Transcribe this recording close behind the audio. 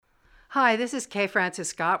Hi, this is Kay Francis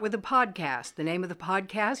Scott with a podcast. The name of the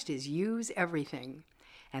podcast is Use Everything.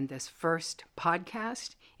 And this first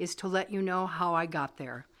podcast is to let you know how I got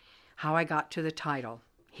there, how I got to the title.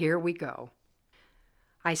 Here we go.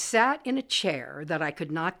 I sat in a chair that I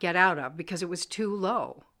could not get out of because it was too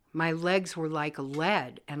low. My legs were like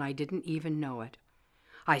lead, and I didn't even know it.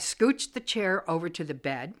 I scooched the chair over to the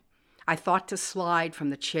bed. I thought to slide from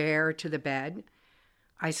the chair to the bed.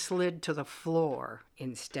 I slid to the floor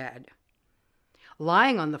instead.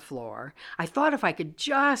 Lying on the floor, I thought if I could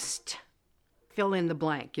just fill in the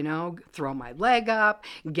blank, throw my leg up,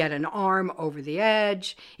 get an arm over the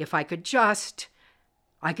edge. If I could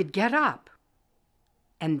I could get up.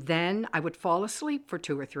 And then I would fall asleep for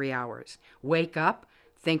 2 or 3 hours, wake up,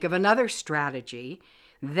 think of another strategy,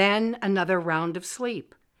 then another round of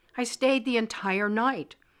sleep. I stayed the entire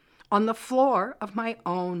night on the floor of my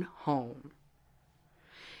own home.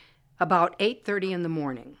 About 8:30 in the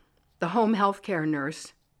morning, the home health care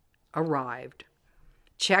nurse arrived,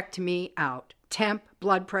 checked me out, temp,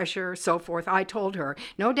 blood pressure, so forth. I told her,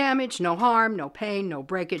 no damage, no harm, no pain, no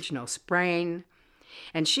breakage, no sprain.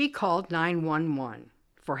 And she called 911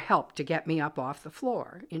 for help to get me up off the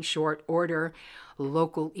floor. In short order,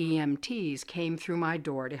 local EMTs came through my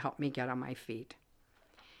door to help me get on my feet.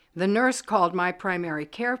 The nurse called my primary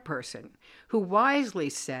care person, who wisely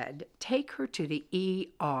said, take her to the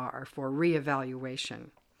ER for reevaluation.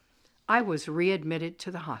 I was readmitted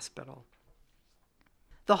to the hospital.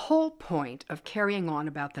 The whole point of carrying on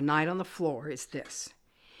about the night on the floor is this.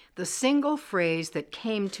 The single phrase that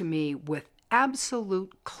came to me with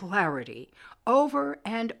absolute clarity over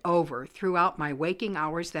and over throughout my waking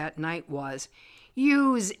hours that night was,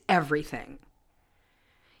 use everything.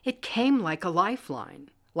 It came like a lifeline,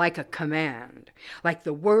 like a command, like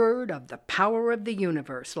the word of the power of the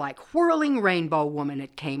universe, like whirling rainbow woman.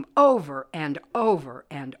 It came over and over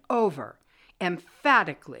and over,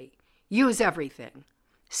 emphatically, use everything,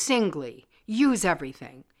 singly, use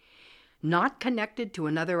everything. Not connected to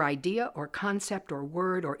another idea or concept or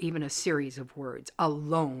word or even a series of words.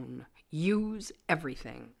 Alone. Use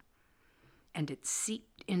everything. And it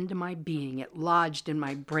seeped into my being. It lodged in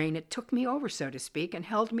my brain. It took me over, so to speak, and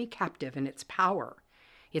held me captive in its power,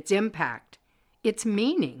 its impact, its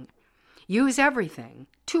meaning. Use everything.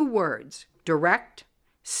 2 words. Direct,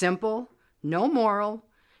 simple, no moral,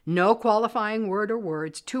 no qualifying word or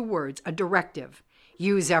words. 2 words. A directive.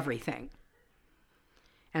 Use everything.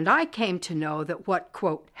 And I came to know that what,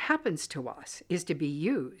 quote, happens to us is to be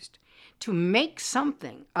used, to make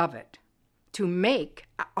something of it, to make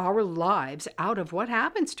our lives out of what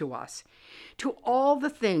happens to us, to all the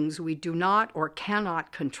things we do not or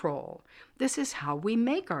cannot control. This is how we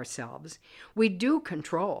make ourselves. We do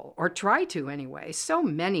control, or try to anyway, so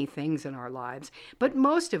many things in our lives, but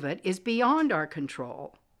most of it is beyond our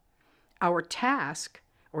control. Our task,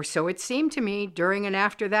 or so it seemed to me during and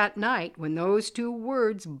after that night when those 2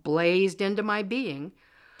 words blazed into my being,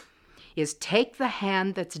 is take the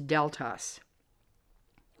hand that's dealt us,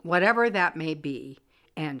 whatever that may be,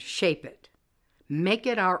 and shape it, make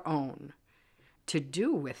it our own, to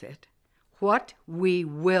do with it what we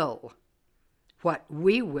will. What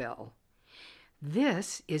we will.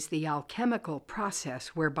 This is the alchemical process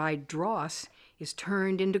whereby dross is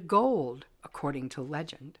turned into gold, according to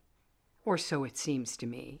legend. Or so it seems to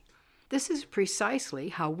me. This is precisely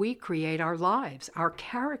how we create our lives, our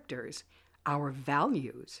characters, our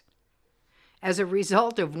values. As a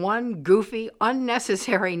result of one goofy,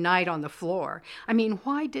 unnecessary night on the floor,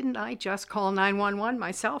 why didn't I just call 911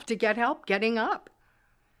 myself to get help getting up?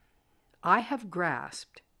 I have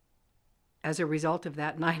grasped, as a result of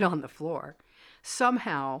that night on the floor,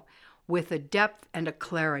 somehow with a depth and a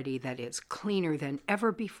clarity that is cleaner than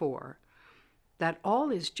ever before, that all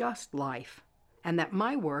is just life, and that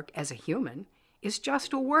my work as a human is just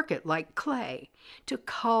to work it like clay, to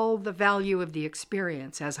cull the value of the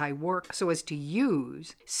experience as I work so as to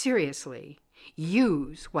use, seriously,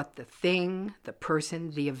 use what the thing, the person,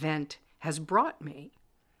 the event has brought me.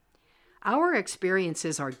 Our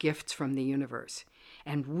experiences are gifts from the universe,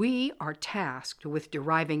 and we are tasked with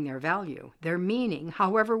deriving their value, their meaning,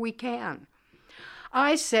 however we can.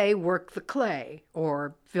 I say work the clay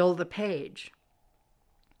or fill the page.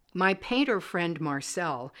 My painter friend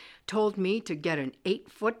Marcel told me to get an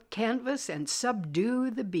 8-foot canvas and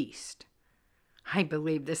subdue the beast. I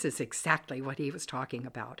believe this is exactly what he was talking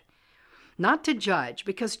about. Not to judge,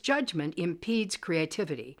 because judgment impedes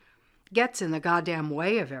creativity, gets in the goddamn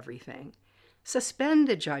way of everything. Suspend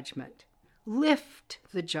the judgment. Lift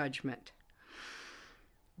the judgment.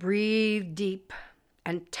 Breathe deep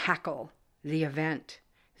and tackle the event,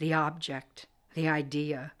 the object, the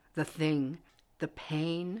idea, the thing, the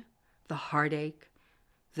pain, the heartache,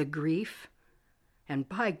 the grief, and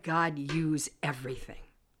by God, use everything.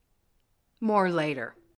 More later.